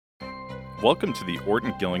Welcome to the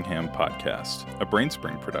Orton Gillingham Podcast, a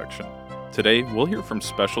Brainspring production. Today, we'll hear from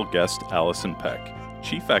special guest Allison Peck,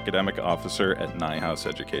 Chief Academic Officer at Neuhaus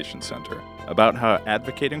Education Center, about how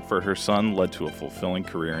advocating for her son led to a fulfilling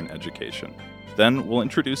career in education. Then, we'll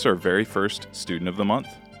introduce our very first Student of the Month.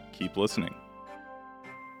 Keep listening.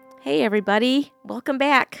 Hey, everybody. Welcome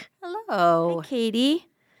back. Hello. Hi, Katie.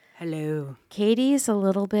 Hello. Katie's a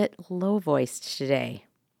little bit low-voiced today.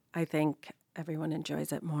 I think everyone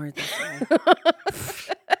enjoys it more this way.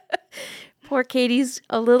 Poor Katie's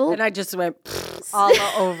a little... And I just went all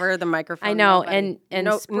over the microphone. I know, and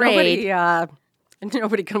sprayed.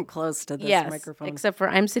 Nobody come close to this microphone. Except for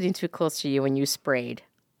I'm sitting too close to you and you sprayed.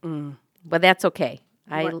 But that's okay.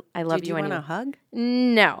 I love you anyway. Did you want a hug?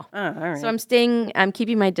 No. Oh, all right. So I'm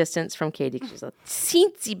keeping my distance from Katie. She's a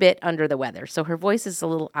teensy bit under the weather. So her voice is a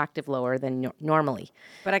little octave lower than normally.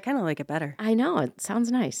 But I kind of like it better. I know. It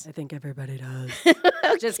sounds nice. I think everybody does.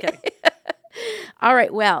 Just kidding. All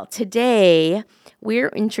right. Well, today we're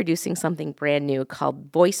introducing something brand new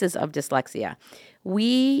called Voices of Dyslexia.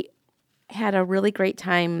 We had a really great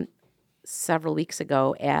time several weeks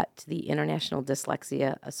ago at the International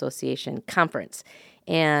Dyslexia Association conference.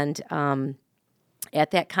 And at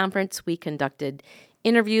that conference, we conducted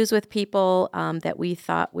interviews with people that we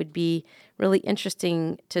thought would be really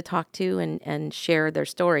interesting to talk to and share their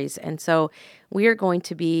stories. And so we are going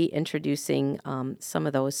to be introducing some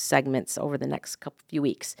of those segments over the next few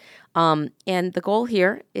weeks. And the goal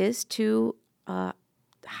here is to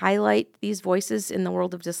highlight these voices in the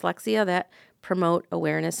world of dyslexia that promote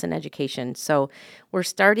awareness and education. So we're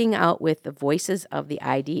starting out with the Voices of the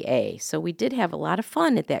IDA. So we did have a lot of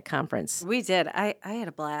fun at that conference. We did. I had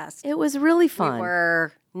a blast. It was really fun. We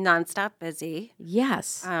were nonstop busy.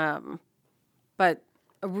 Yes. But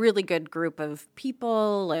a really good group of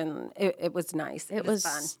people, and it was nice. It was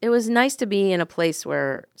fun. It was nice to be in a place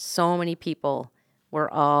where so many people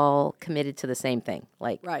were all committed to the same thing,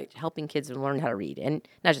 like helping kids learn how to read, and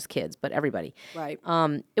not just kids, but everybody. Right.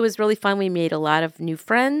 It was really fun. We made a lot of new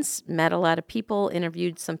friends, met a lot of people,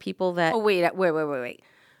 interviewed some people that... Oh, wait.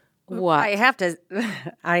 What? I have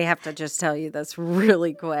to just tell you this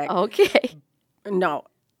really quick. Okay. No,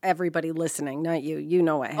 everybody listening, not you. You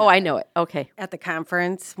know what happened. Oh, I know it. Okay. At the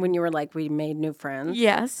conference, when you were like, we made new friends.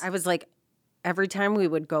 Yes. I was like, every time we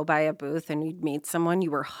would go by a booth and you'd meet someone,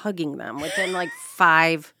 you were hugging them within like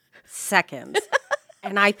 5 seconds.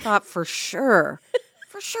 And I thought for sure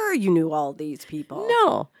you knew all these people.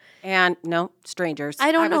 No. And no, strangers.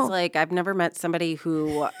 I don't know. I was like, I've never met somebody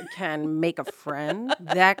who can make a friend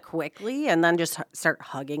that quickly and then just start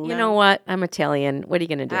hugging them. You know what? I'm Italian. What are you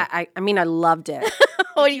going to do? I mean, I loved it.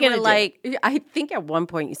 What are you going to do? Like, I think at one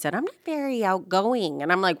point you said, I'm not very outgoing.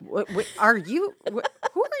 And I'm like, what are you?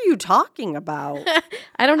 Who are you talking about?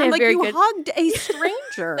 I don't have very good... You hugged a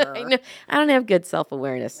stranger. I don't have good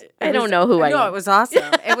self-awareness. I don't know who I am. No, it was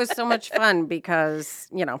awesome. It was so much fun because,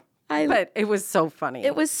 but it was so funny.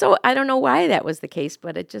 It was so... I don't know why that was the case,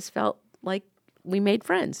 but it just felt like we made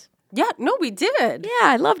friends. Yeah, no, we did. Yeah,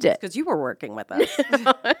 I loved it. Because you were working with us.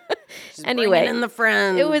 Anyway, in the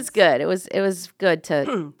friends. It was good. It was good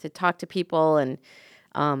to talk to people and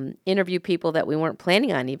interview people that we weren't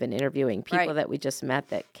planning on even interviewing. People that we just met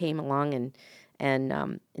that came along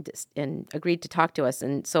and agreed to talk to us.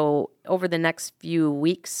 And so over the next few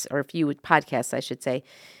weeks or a few podcasts, I should say,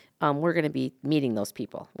 we're going to be meeting those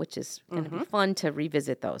people, which is going to be fun to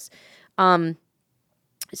revisit those.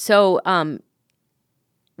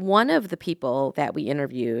 One of the people that we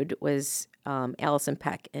interviewed was Allison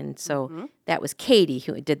Peck, and so that was Katie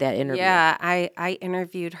who did that interview. Yeah, I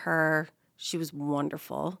interviewed her. She was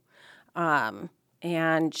wonderful,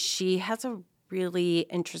 and she has a really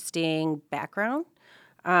interesting background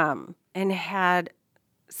and had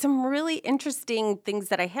some really interesting things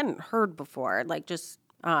that I hadn't heard before, like just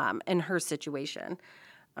in her situation.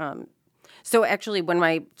 So actually, when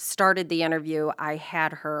I started the interview, I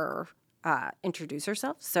had her introduce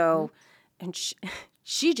herself. So, and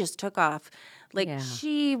she just took off. Like,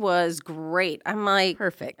 she was great. I'm like...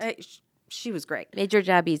 Perfect. She was great. Made your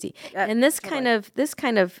job easy. And this kind of is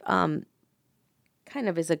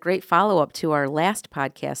a great follow-up to our last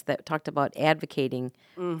podcast that talked about advocating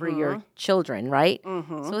for your children, right?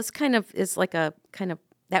 So it's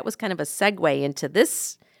that was kind of a segue into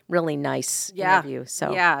this really nice interview.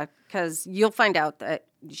 So yeah, because you'll find out that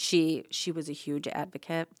she was a huge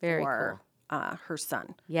advocate for her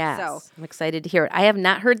son. Yes, so I'm excited to hear it. I have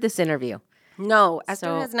not heard this interview. No,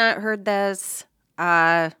 Esther has not heard this.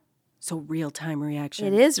 So real-time reaction.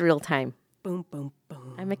 It is real-time. Boom, boom,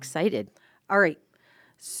 boom. I'm excited. All right.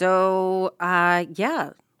 So,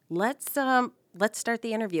 let's start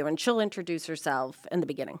the interview, and she'll introduce herself in the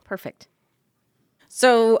beginning. Perfect.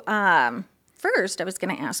 So first, I was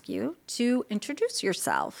going to ask you to introduce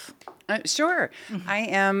yourself. Sure. I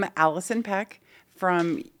am Allison Peck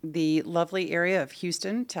from the lovely area of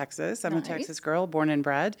Houston, Texas. I'm a Texas girl, born and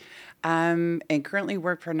bred, and currently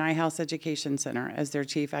work for Neuhaus Education Center as their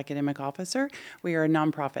chief academic officer. We are a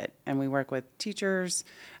nonprofit, and we work with teachers,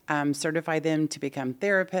 certify them to become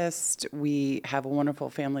therapists. We have a wonderful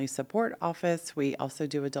family support office. We also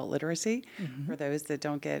do adult literacy for those that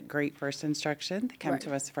don't get great first instruction. They come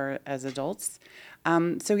to us as adults.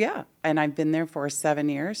 And I've been there for 7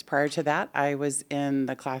 years. Prior to that, I was in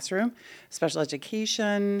the classroom, special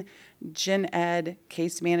education, gen ed,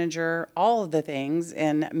 case manager, all of the things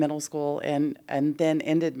in middle school, and then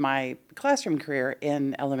ended my classroom career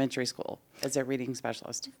in elementary school as a reading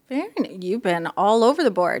specialist. You've been all over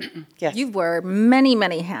the board. Yes. You've worn many,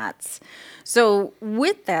 many hats. So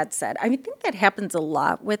with that said, I think that happens a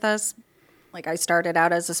lot with us. Like I started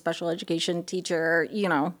out as a special education teacher,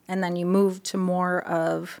 and then you move to more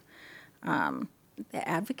of the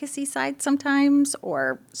advocacy side sometimes,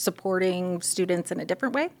 or supporting students in a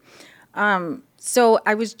different way. So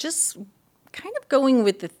I was just kind of going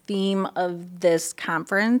with the theme of this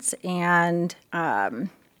conference and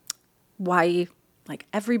why, like,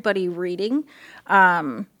 everybody reading.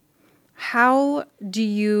 How do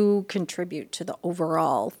you contribute to the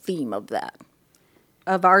overall theme of that?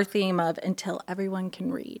 Of our theme of until everyone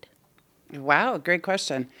can read? Wow, great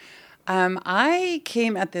question. I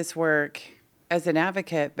came at this work as an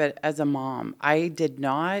advocate, but as a mom. I did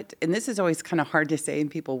not, and this is always kind of hard to say and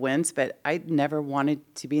people wince, but I never wanted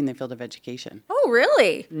to be in the field of education. Oh,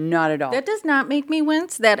 really? Not at all. That does not make me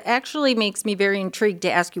wince. That actually makes me very intrigued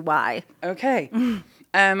to ask you why. Okay.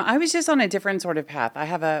 I was just on a different sort of path. I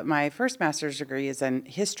have my first master's degree is in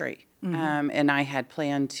history, and I had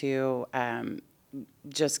planned to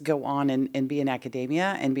just go on and be in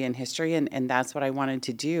academia and be in history, and that's what I wanted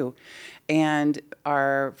to do. And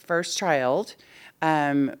our first child,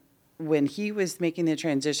 when he was making the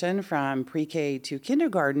transition from pre-K to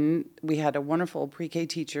kindergarten, we had a wonderful pre-K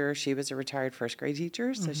teacher. She was a retired first grade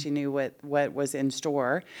teacher, so she knew what was in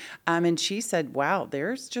store. And she said, wow,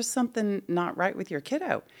 there's just something not right with your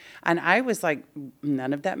kiddo. And I was like,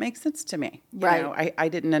 none of that makes sense to me. Right. You know, I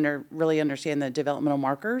didn't really understand the developmental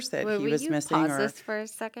markers that he was missing. Pause this for a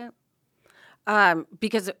second?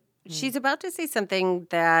 Because she's about to say something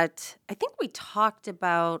that I think we talked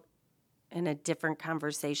about in a different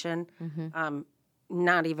conversation,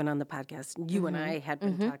 not even on the podcast. You and I had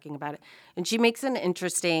been talking about it. And she makes an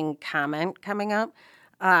interesting comment coming up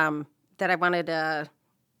that I wanted to,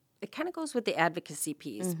 it kind of goes with the advocacy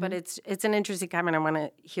piece, but it's an interesting comment. I want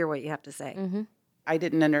to hear what you have to say. I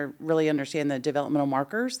didn't really understand the developmental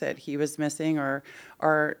markers that he was missing or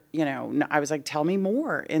I was like, tell me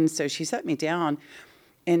more. And so she sat me down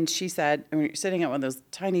and she said, and we were sitting at one of those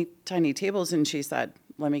tiny, tiny tables, and she said,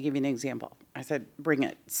 let me give you an example. I said, bring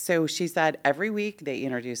it. So she said, every week they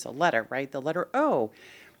introduce a letter, right? The letter O.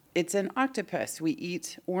 It's an octopus. We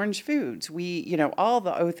eat orange foods. We, all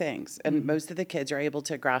the O things. And most of the kids are able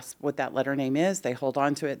to grasp what that letter name is. They hold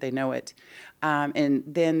on to it. They know it. And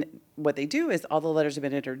then what they do is all the letters have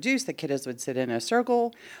been introduced. The kiddos would sit in a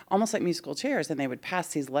circle, almost like musical chairs, and they would pass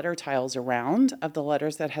these letter tiles around of the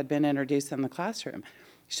letters that had been introduced in the classroom.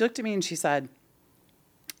 She looked at me and she said,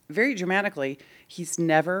 very dramatically, he's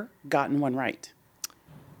never gotten one right.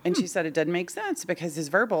 And she said it doesn't make sense because his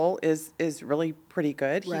verbal is really pretty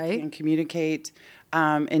good. Right. He can communicate.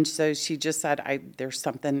 And so she just said, there's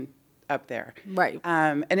something up there. Right.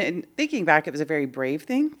 And thinking back, it was a very brave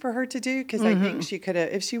thing for her to do because I think she could have,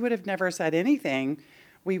 if she would have never said anything,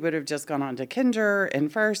 we would have just gone on to kinder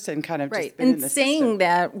and first and kind of just been in the saying system.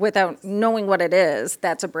 that without knowing what it is,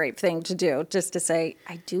 that's a brave thing to do. Just to say,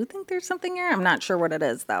 I do think there's something here. I'm not sure what it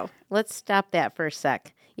is, though. Let's stop that for a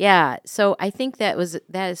sec. Yeah, so I think that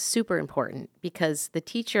is super important because the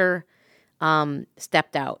teacher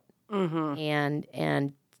stepped out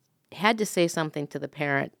and had to say something to the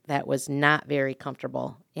parent that was not very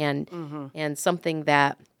comfortable and something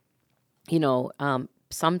that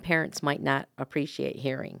some parents might not appreciate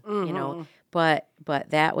hearing, but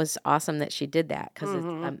that was awesome that she did that because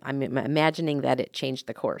I'm imagining that it changed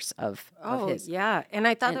the course of his. Yeah. And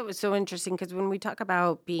I thought that was so interesting because when we talk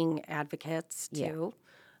about being advocates too,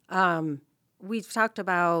 we've talked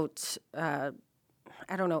about,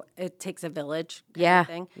 it takes a village kind of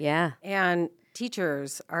thing. Yeah. And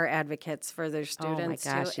teachers are advocates for their students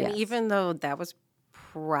gosh, too. And yes. even though that was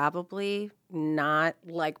probably not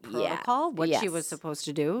like protocol, what she was supposed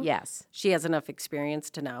to do. Yes. She has enough experience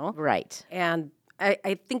to know. Right. And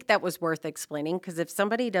I think that was worth explaining because if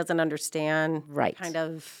somebody doesn't understand kind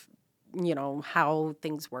of how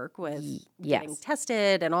things work with getting yes.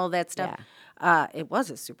 tested and all that stuff. It was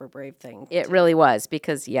a super brave thing. It really was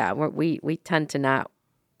because, we tend to not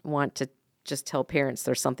want to just tell parents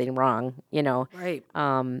there's something wrong, Right.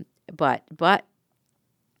 But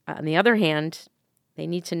on the other hand, they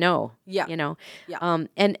need to know, Yeah. Yeah.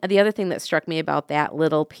 And the other thing that struck me about that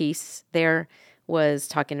little piece there was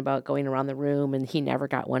talking about going around the room and he never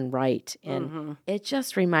got one right. And it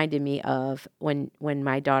just reminded me of when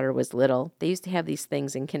my daughter was little, they used to have these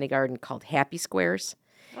things in kindergarten called happy squares.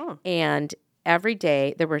 Oh. And every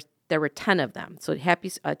day there were 10 of them. So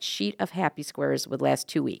a sheet of happy squares would last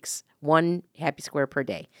 2 weeks, one happy square per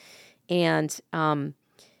day. And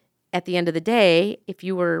at the end of the day, if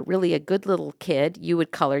you were really a good little kid, you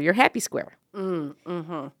would color your happy square.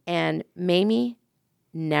 And Mamie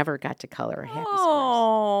never got to color a happy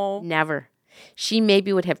squares. Never. She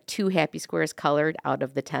maybe would have 2 happy squares colored out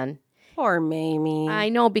of the 10. Poor Mamie. I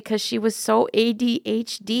know, because she was so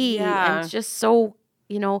ADHD and just so,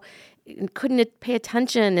 couldn't pay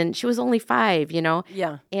attention, and she was only 5,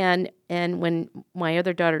 Yeah. And when my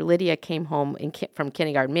other daughter Lydia came home from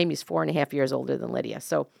kindergarten, Mamie's 4.5 years older than Lydia.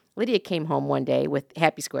 So Lydia came home one day with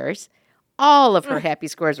happy squares. All of her happy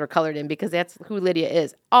squares were colored in because that's who Lydia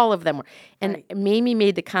is. All of them were. And Mamie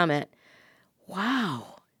made the comment,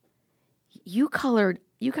 "Wow, you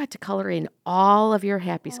got to color in all of your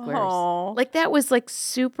happy squares." Aw. Like that was like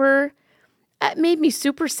super, it made me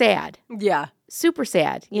super sad. Yeah. Super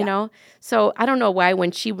sad, you know? So I don't know why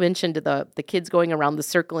when she mentioned the kids going around the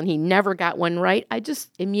circle and he never got one right, I just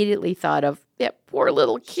immediately thought of that poor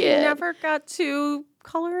little kid. She never got to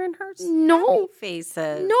color in her No. happy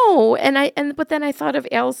faces. No, but then I thought of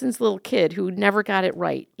Allison's little kid who never got it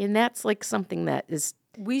right. And that's like something that is...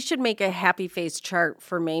 We should make a happy face chart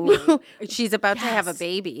for Mamie. She's about to have a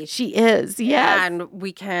baby. She is, yes. And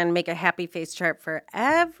we can make a happy face chart for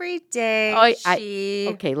every day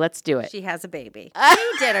Okay, let's do it. she has a baby.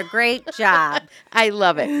 You did a great job. I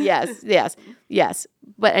love it. Yes.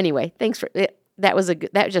 But anyway, thanks for it.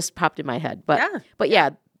 That just popped in my head. But yeah,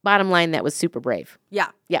 bottom line, that was super brave. Yeah.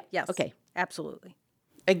 Yeah. Yes. Okay. Absolutely.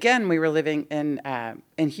 Again, we were living in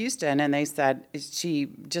Houston, and they said, she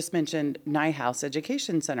just mentioned Neuhaus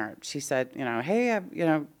Education Center. She said, hey,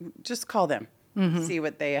 just call them, see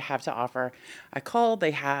what they have to offer. I called.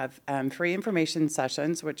 They have free information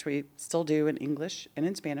sessions, which we still do in English and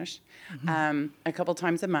in Spanish, a couple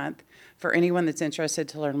times a month for anyone that's interested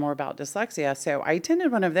to learn more about dyslexia. So I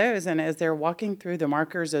attended one of those, and as they're walking through the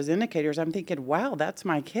markers, those indicators, I'm thinking, wow, that's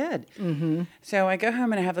my kid. So I go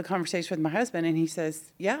home and I have the conversation with my husband, and he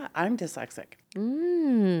says, yeah, I'm dyslexic.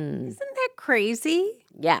 Isn't that crazy?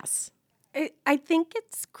 Yes. I think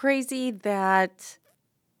it's crazy that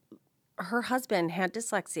her husband had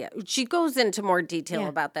dyslexia. She goes into more detail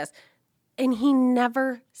about this. And he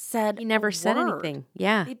never said anything.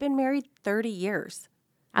 Yeah. They've been married 30 years.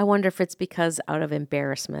 I wonder if it's because out of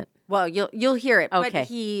embarrassment. Well, you'll hear it. Okay. But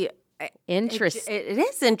he... Interesting. It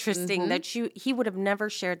is interesting that he would have never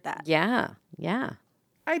shared that. Yeah.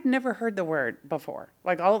 I'd never heard the word before.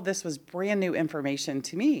 Like, all of this was brand new information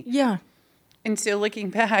to me. Yeah. And so looking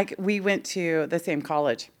back, we went to the same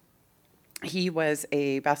college. He was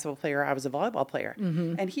a basketball player. I was a volleyball player.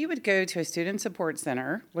 And he would go to a student support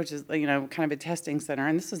center, which is, kind of a testing center.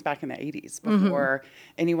 And this was back in the 80s before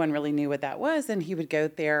anyone really knew what that was. And he would go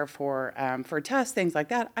there for tests, things like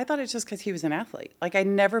that. I thought it's just because he was an athlete. Like, I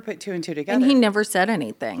never put 2 and 2 together. And he never said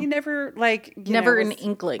anything. He never, never an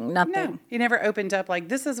inkling, nothing. No, he never opened up like,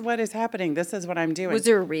 this is what is happening. This is what I'm doing. Was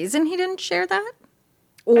there a reason he didn't share that?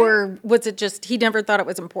 Or was it just he never thought it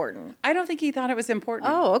was important? I don't think he thought it was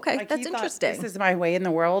important. Oh, okay. Like, That's he thought, interesting. this is my way in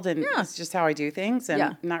the world, and it's just how I do things,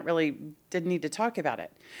 and didn't need to talk about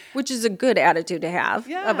it. Which is a good attitude to have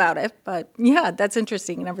about it. But yeah, that's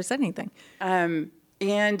interesting. He never said anything. And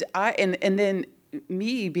then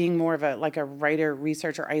me being more of a writer,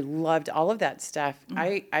 researcher, I loved all of that stuff.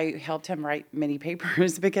 I helped him write many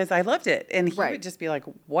papers because I loved it. And he would just be like,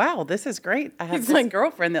 wow, this is great. I have this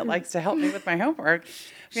girlfriend that likes to help me with my homework.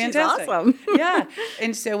 Fantastic. She's awesome. Yeah.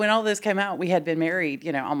 And so when all this came out, we had been married,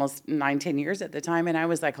 almost 9-10 years at the time. And I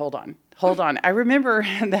was like, hold on. I remember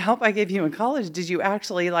the help I gave you in college. Did you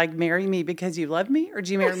actually marry me because you loved me? Or did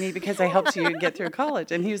you marry me because I helped you get through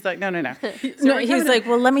college? And he was like, no. So he's like,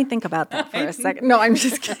 well, let me think about that for a second. No, I'm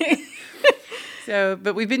just kidding.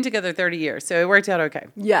 But we've been together 30 years, so it worked out okay.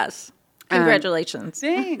 Yes. Congratulations.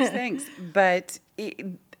 Thanks. But,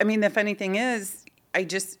 the funny thing is,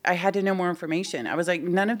 I had to know more information. I was like,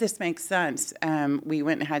 none of this makes sense. We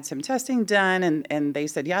went and had some testing done, and they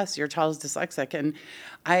said, yes, your child is dyslexic. And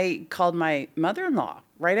I called my mother-in-law,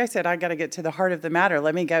 right? I said, I got to get to the heart of the matter.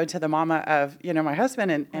 Let me go to the mama of, my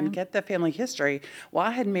husband and get the family history. Well,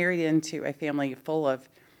 I had married into a family full of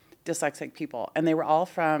dyslexic people, and they were all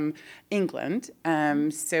from England.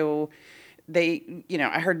 So they,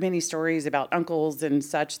 I heard many stories about uncles and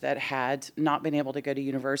such that had not been able to go to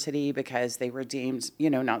university because they were deemed,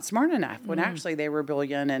 not smart enough, when actually they were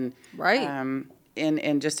brilliant and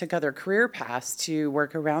and just took other career paths to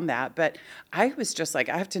work around that. But I was just like,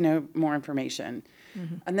 I have to know more information.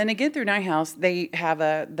 And then again, through Neuhaus, they have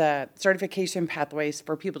the certification pathways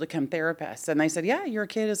for people to become therapists. And they said, yeah, your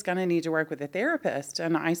kid is going to need to work with a therapist.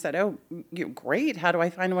 And I said, oh, great. How do I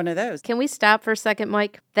find one of those? Can we stop for a second,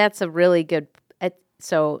 Mike? That's a really good.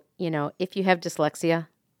 So, if you have dyslexia,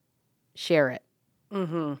 share it.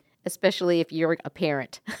 Especially if you're a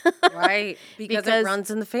parent. Right. Because it runs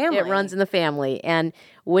in the family. It runs in the family. And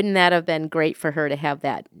wouldn't that have been great for her to have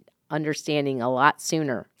that understanding a lot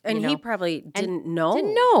sooner? And he probably didn't know.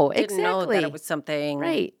 Didn't know, Didn't know exactly. that it was something.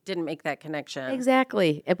 Right. Didn't make that connection.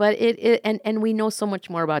 Exactly. But and we know so much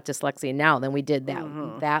more about dyslexia now than we did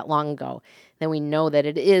that long ago. Then we know that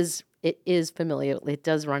it is familial. It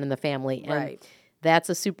does run in the family. And Right. that's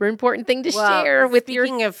a super important thing to share with your...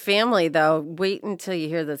 Speaking of family, though, wait until you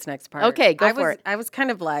hear this next part. Okay, go for it. I was kind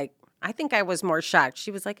of like, I think I was more shocked. She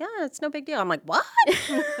was like, it's no big deal. I'm like, what?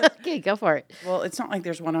 Okay, go for it. Well, it's not like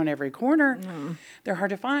there's one on every corner. They're hard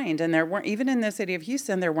to find. And there weren't, even in the city of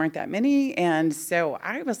Houston, there weren't that many. And so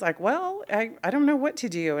I was like, well, I don't know what to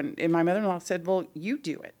do. And my mother-in-law said, well, you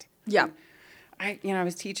do it. Yeah. I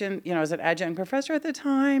was teaching, I was an adjunct professor at the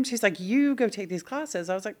time. She's like, you go take these classes.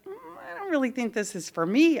 I was like, I don't really think this is for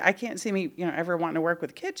me. I can't see me, ever wanting to work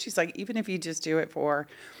with kids. She's like, even if you just do it for,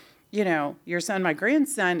 your son, my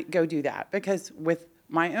grandson, go do that. Because with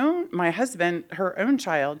my husband, her own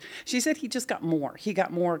child, she said he just got more. He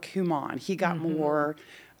got more Kumon. He got more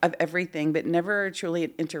of everything, but never truly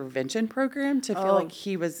an intervention program to feel like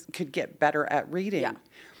he could get better at reading. Yeah.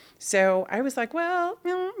 So I was like, well,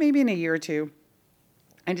 maybe in a year or two.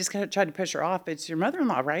 I just kind of tried to push her off. It's your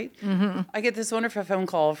mother-in-law, right? I get this wonderful phone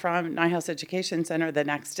call from Neuhaus Education Center the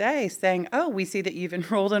next day saying, oh, we see that you've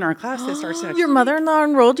enrolled in our class that starts next Your week. mother-in-law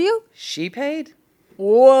enrolled you? She paid.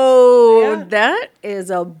 Whoa, Yeah. that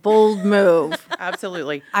is a bold move.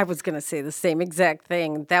 Absolutely. I was going to say the same exact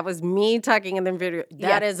thing. That was me talking in the video.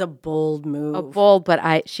 That is a bold move. A bold,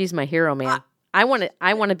 but she's my hero, man. I want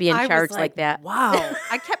to be in I was charge like that. Wow.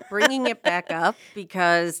 I kept bringing it back up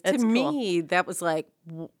because to That's me, that was like,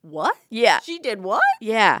 what? Yeah. She did what?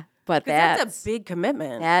 Yeah, but 'Cause that's a big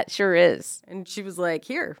commitment. that sure is. And she was like,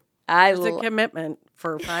 here, I there's a commitment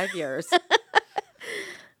for 5 years.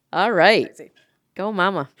 All right. Crazy. Go,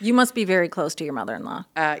 mama. You must be very close to your mother-in-law.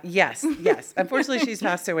 Yes. Unfortunately, she's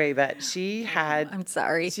passed away, but she had. I'm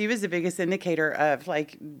sorry. She was the biggest indicator of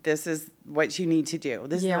like, this is what you need to do.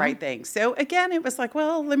 This is Yeah. the right thing. So again, it was like,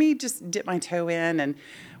 well, let me just dip my toe in and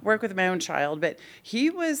work with my own child. But he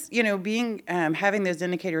was, being having those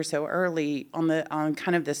indicators so early on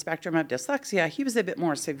kind of the spectrum of dyslexia, he was a bit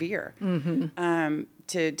more severe.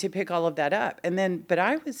 To pick all of that up. But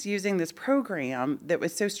I was using this program that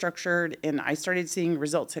was so structured, and I started seeing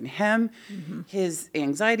results in him. His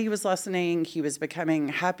anxiety was lessening. He was becoming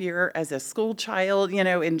happier as a school child,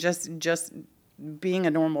 and just being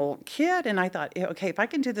a normal kid. And I thought, okay, if I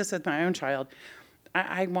can do this with my own child,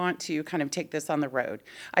 I want to kind of take this on the road.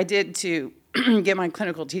 I did to get my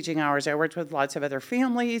clinical teaching hours. I worked with lots of other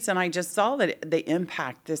families, and I just saw that the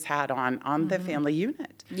impact this had on the family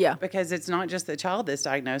unit. Yeah. Because it's not just the child that's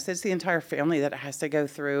diagnosed, it's the entire family that has to go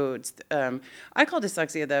through. It's, I call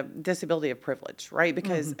dyslexia the disability of privilege, right?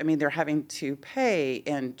 Because, they're having to pay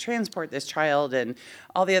and transport this child and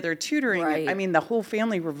all the other tutoring. Right. The whole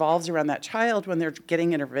family revolves around that child when they're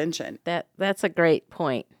getting intervention. That's a great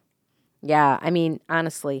point. Yeah,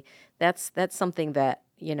 honestly, that's something that,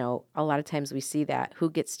 a lot of times we see that.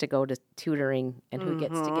 Who gets to go to tutoring and who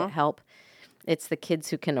gets to get help? It's the kids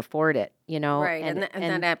who can afford it, Right. And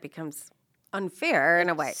then that becomes unfair in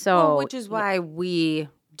a way. So, which is why we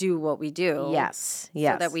do what we do. Yes.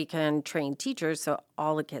 So that we can train teachers so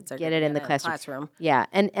all the kids are Get it in the classroom. classroom. Yeah,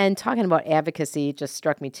 and talking about advocacy just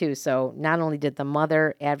struck me too. So not only did the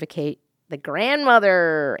mother advocate, the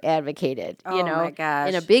grandmother advocated, Oh, my gosh.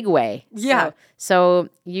 in a big way. Yeah. So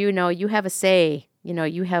you have a say,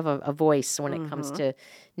 you have a voice when it comes to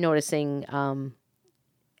noticing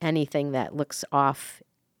anything that looks off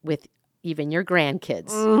with even your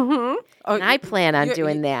grandkids. And I plan on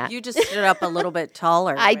doing that. You just stood up a little bit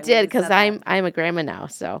taller. I when did you because said that. I'm a grandma now.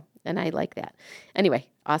 So And I like that. Anyway,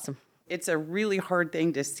 awesome. It's a really hard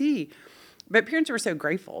thing to see. But parents were so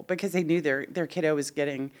grateful because they knew their kiddo was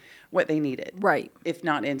getting what they needed. Right. If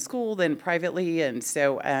not in school, then privately. And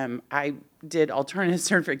so I did alternative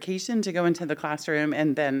certification to go into the classroom.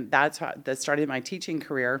 And then that started my teaching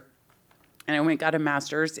career. And I went and got a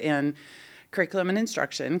master's in curriculum and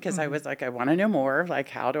instruction because I was like, I want to know more. Like,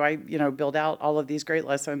 how do I, build out all of these great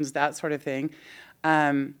lessons, that sort of thing.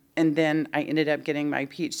 And then I ended up getting my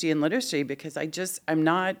PhD in literacy because I'm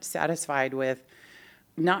not satisfied with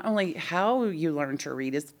not only how you learn to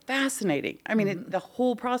read is fascinating. I mean, the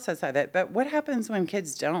whole process of it, but what happens when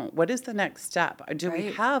kids don't? What is the next step? Do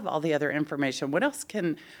we have all the other information? What else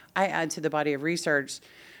can I add to the body of research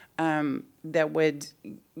that would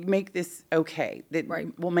make this okay, that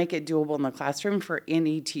will make it doable in the classroom for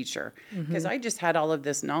any teacher? Because I just had all of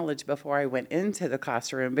this knowledge before I went into the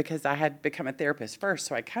classroom because I had become a therapist first,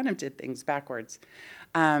 so I kind of did things backwards.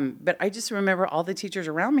 But I just remember all the teachers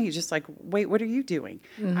around me just like, wait, what are you doing?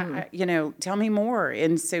 Tell me more.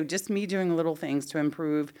 And so just me doing little things to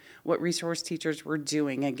improve what resource teachers were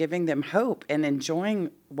doing and giving them hope and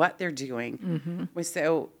enjoying what they're doing was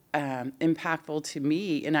so impactful to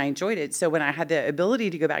me, and I enjoyed it. So when I had the ability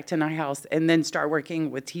to go back to Neuhaus and then start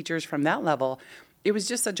working with teachers from that level, it was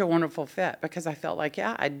just such a wonderful fit because I felt like,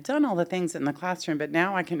 I'd done all the things in the classroom, but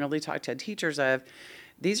now I can really talk to teachers of,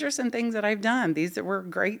 these are some things that I've done. These that were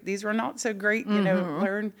great. These were not so great,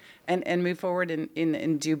 learn and move forward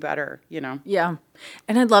and do better, Yeah.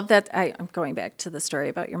 And I love that. I'm going back to the story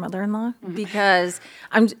about your mother-in-law because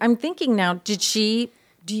I'm thinking now, do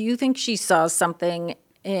you think she saw something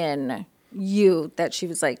in you that she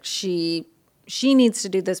was like, she needs to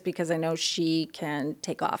do this because I know she can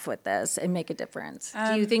take off with this and make a difference?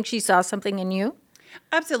 Do you think she saw something in you?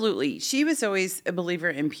 Absolutely. She was always a believer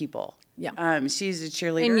in people. Yeah. She's a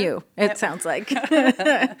cheerleader. In you, it sounds like.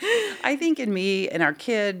 I think in me and our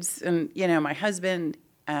kids and, my husband,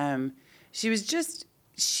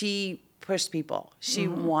 she pushed people. She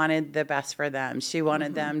wanted the best for them. She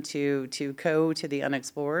wanted them to go to the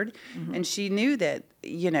unexplored. And she knew that,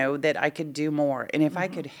 that I could do more. And if I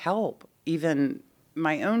could help even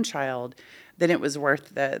my own child, then it was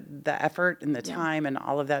worth the effort and the time and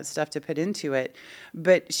all of that stuff to put into it.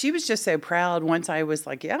 But she was just so proud once I was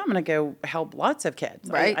like, I'm going to go help lots of kids.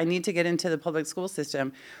 Right. I need to get into the public school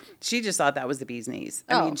system. She just thought that was the bee's knees.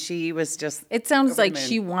 I mean, she was just... It sounds like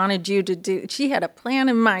she wanted you to do... She had a plan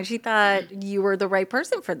in mind. She thought you were the right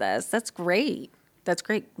person for this. That's great. That's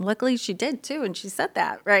great. Luckily, she did, too, and she said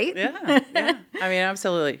that, right? Yeah. I mean,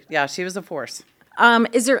 absolutely. Yeah, she was a force.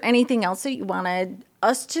 Is there anything else that you wanted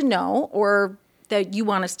us to know or that you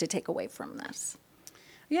want us to take away from this?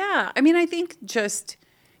 Yeah. I mean, I think just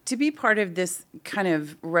to be part of this kind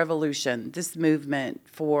of revolution, this movement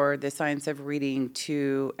for the science of reading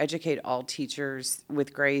to educate all teachers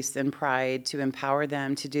with grace and pride, to empower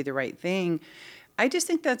them to do the right thing, I just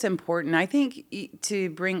think that's important. I think to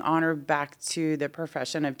bring honor back to the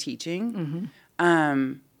profession of teaching,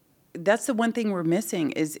 that's the one thing we're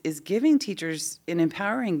missing is giving teachers and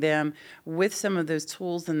empowering them with some of those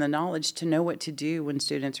tools and the knowledge to know what to do when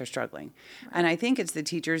students are struggling. Right. And I think it's the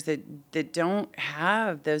teachers that don't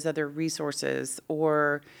have those other resources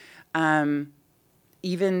or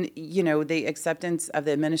even, the acceptance of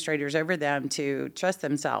the administrators over them to trust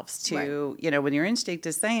themselves to, when your instinct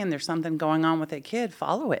is saying there's something going on with a kid,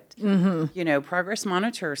 follow it. Progress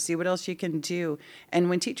monitor, see what else you can do. And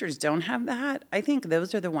when teachers don't have that, I think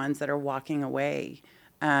those are the ones that are walking away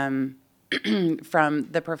from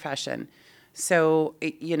the profession. So,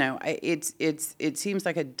 it seems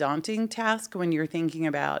like a daunting task when you're thinking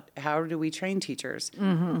about how do we train teachers?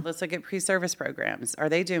 Let's look at pre-service programs. Are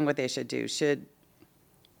they doing what they should do? Should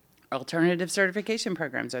alternative certification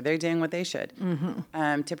programs, are they doing what they should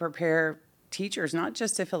to prepare teachers, not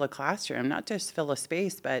just to fill a classroom, not just fill a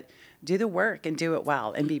space, but do the work and do it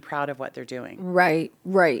well and be proud of what they're doing. Right.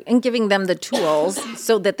 And giving them the tools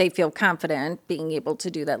so that they feel confident being able to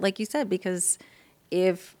do that. Like you said, because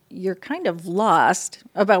if you're kind of lost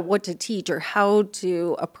about what to teach or how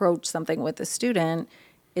to approach something with a student,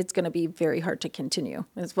 it's going to be very hard to continue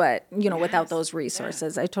is what, without those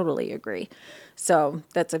resources. I totally agree. So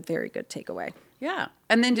that's a very good takeaway. Yeah.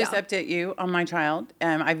 And then just update you on my child.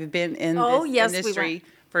 I've been in this industry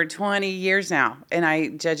for 20 years now, and I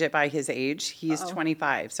judge it by his age. He's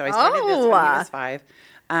 25. So I started this when he was 5.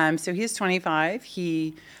 So he's 25.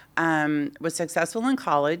 He Was successful in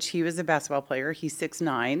college. He was a basketball player. He's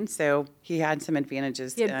 6'9", so he had some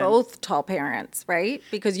advantages. You had both tall parents, right?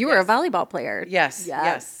 Because you were a volleyball player. Yes.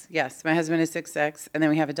 My husband is 6'6", and then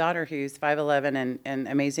we have a daughter who's 5'11" and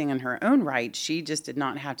amazing in her own right. She just did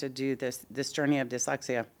not have to do this journey of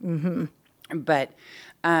dyslexia. But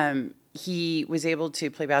he was able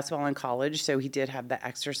to play basketball in college, so he did have the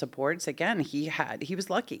extra supports. Again, he was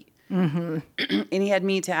lucky. And he had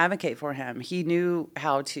me to advocate for him. He knew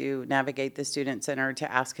how to navigate the student center, to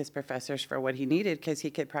ask his professors for what he needed, because he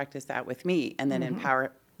could practice that with me and then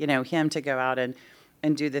empower, him to go out and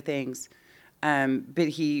do the things. But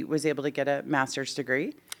he was able to get a master's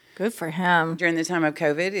degree. Good for him. During the time of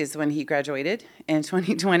COVID is when he graduated in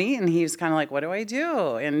 2020, and he was kind of like, what do I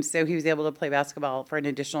do? And so he was able to play basketball for an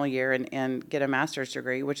additional year and get a master's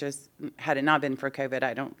degree, which is, had it not been for COVID,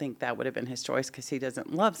 I don't think that would have been his choice, because he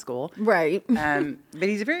doesn't love school. Right. But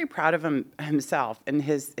he's very proud of himself and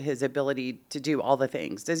his ability to do all the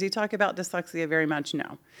things. Does he talk about dyslexia very much?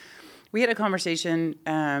 No. We had a conversation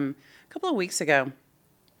a couple of weeks ago.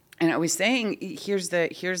 And I was saying, here's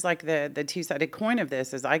like the two-sided coin of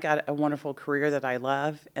this, is I got a wonderful career that I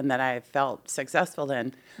love and that I felt successful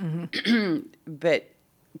in. But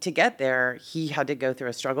to get there, he had to go through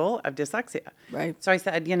a struggle of dyslexia. Right. So I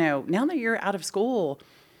said, now that you're out of school,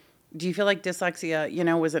 do you feel like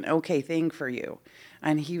dyslexia, was an okay thing for you?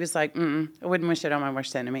 And he was like, I wouldn't wish it on my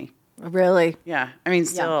worst enemy. Really? Yeah. I mean,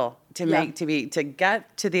 still to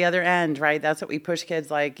get to the other end, right? That's what we push kids.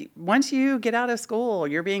 Like, once you get out of school,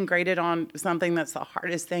 you're being graded on something that's the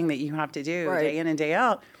hardest thing that you have to do day in and day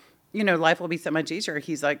out. Life will be so much easier.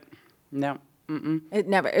 He's like, no.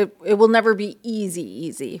 It will never be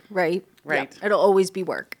easy, right? Right. Yeah. It'll always be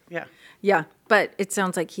work. Yeah. Yeah. But it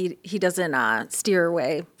sounds like he doesn't steer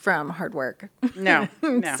away from hard work. No.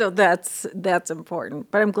 So that's important.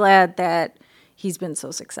 But I'm glad that he's been so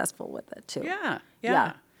successful with it too.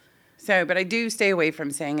 Yeah. So, but I do stay away from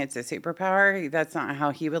saying it's a superpower. That's not how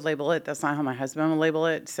he would label it. That's not how my husband would label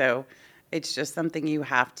it. So it's just something you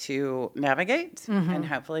have to navigate and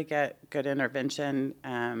hopefully get good intervention.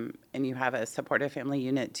 And you have a supportive family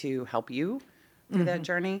unit to help you through that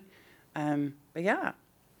journey. But yeah.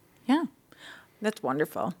 Yeah. That's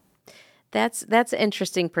wonderful. That's an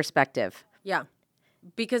interesting perspective. Yeah.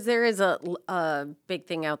 Because there is a big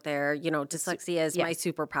thing out there, dyslexia is my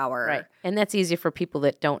superpower. Right. And that's easy for people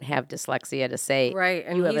that don't have dyslexia to say, right.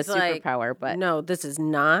 And you have a he's like, superpower, but no, this is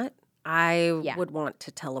not. I would want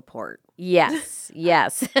to teleport. Yes.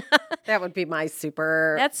 That would be my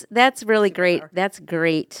super. That's really great. That's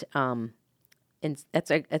great. And that's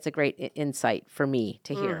a great insight for me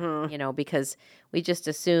to hear, because we just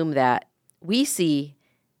assume that we see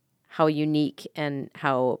how unique and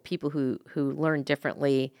how people who learn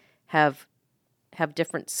differently have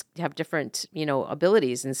different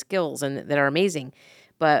abilities and skills and that are amazing,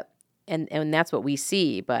 but and that's what we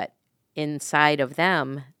see. But inside of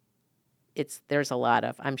them, there's a lot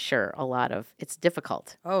of it's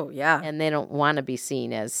difficult. Oh yeah, and they don't want to be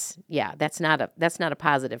seen as that's not a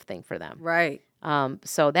positive thing for them. Right.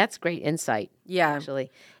 So that's great insight. Yeah,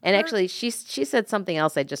 actually, she said something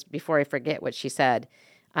else. Before I forget what she said.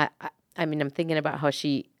 I mean, I'm thinking about how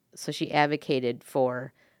she advocated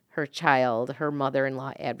for her child. Her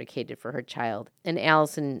mother-in-law advocated for her child. And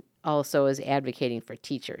Allison also is advocating for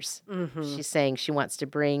teachers. She's saying she wants to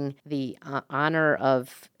bring the honor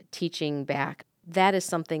of teaching back. That is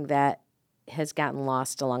something that has gotten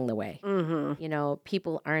lost along the way.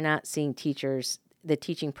 People are not seeing the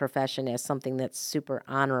teaching profession as something that's super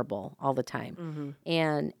honorable all the time.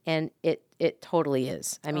 And it totally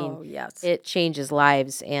is. I mean, it changes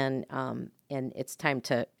lives, and it's time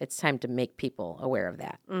to make people aware of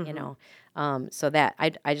that. So that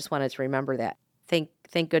I just wanted to remember that.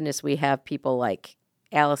 Thank goodness we have people like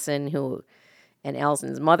Allison and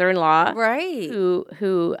Allison's mother-in-law, right,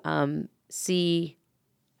 who see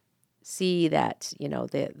that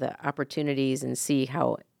the opportunities and see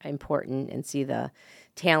how important and see the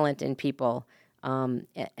talent in people, and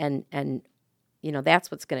that's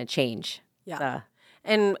what's going to change.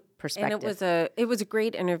 And perspective. And it was a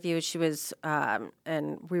great interview. She was,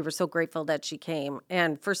 and we were so grateful that she came.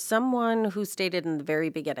 And for someone who stated in the very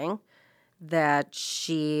beginning that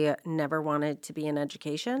she never wanted to be in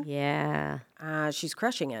education, she's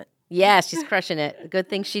crushing it. Yeah, she's crushing it. Good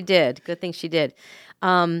thing she did.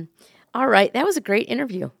 All right, that was a great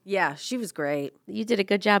interview. Yeah, she was great. You did a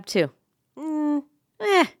good job too. You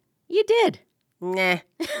did. Nah.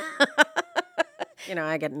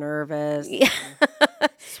 I get nervous,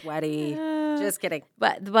 sweaty. Just kidding.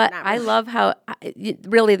 But I love how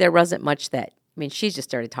really there wasn't much that. I mean, she just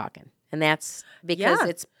started talking, And that's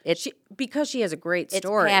because because she has a great it's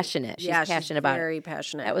story. passionate. She's passionate about it. Very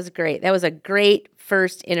passionate. That was great. That was a great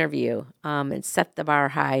first interview, and set the bar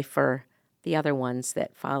high for the other ones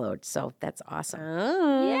that followed. So that's awesome.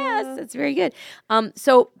 Oh. Yes, that's very good.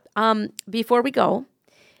 So before we go,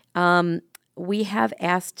 we have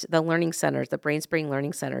asked the learning centers, the BrainSpring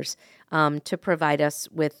Learning Centers, to provide us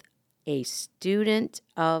with a Student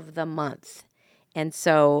of the Month. And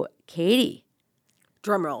so, Katie,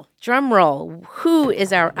 Drum roll. who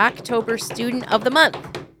is our October Student of the Month?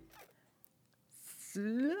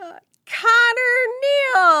 Connor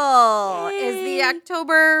Neal is the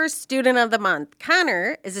October Student of the Month.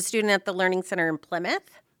 Connor is a student at the Learning Center in Plymouth,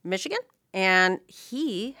 Michigan, and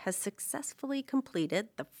he has successfully completed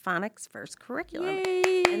the phonics first curriculum.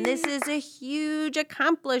 Yay. And this is a huge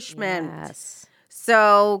accomplishment. Yes.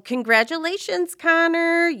 So congratulations,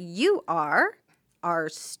 Connor. You are our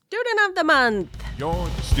Student of the Month. You're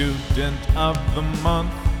the student of the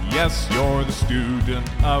month. Yes, you're the student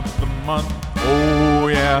of the month. Oh,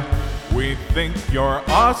 yeah, we think you're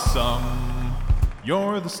awesome.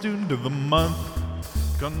 You're the student of the month.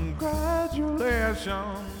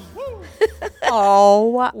 Congratulations. Woo.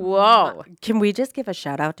 Oh, Whoa. Can we just give a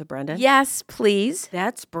shout out to Brendan? Yes, please.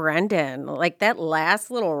 That's Brendan. Like that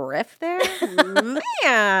last little riff there.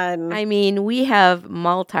 Man. I mean, we have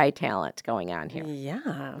multi-talent going on here.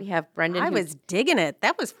 Yeah. We have Brendan I who was digging it.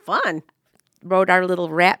 That was fun. wrote our little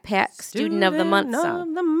Rat Pack Student of the Month Student song.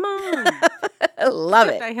 of the Month. I love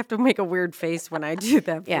it. I have to make a weird face when I do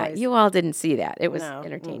that Yeah, voice. you all didn't see that. It was No.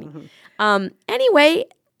 entertaining. Anyway,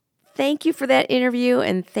 thank you for that interview,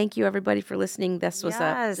 and thank you everybody for listening. This was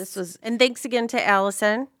and thanks again to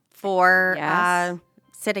Allison for Yes.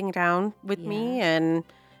 sitting down with me and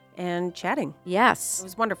chatting. It yes,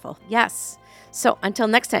 was wonderful. yes. So until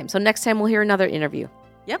next time. So next time we'll hear another interview.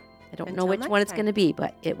 Yep. I don't know Until which next one it's time. going to be,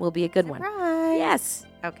 but it will be a good one. Right. Yes.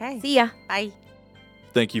 Okay. See ya. Bye.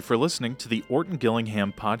 Thank you for listening to the Orton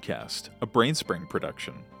Gillingham Podcast, a BrainSpring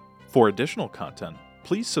production. For additional content,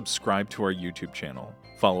 please subscribe to our YouTube channel,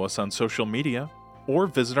 follow us on social media, or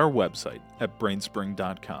visit our website at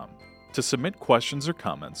brainspring.com. To submit questions or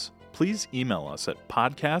comments, please email us at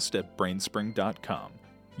podcast@brainspring.com.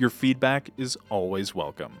 Your feedback is always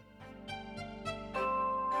welcome.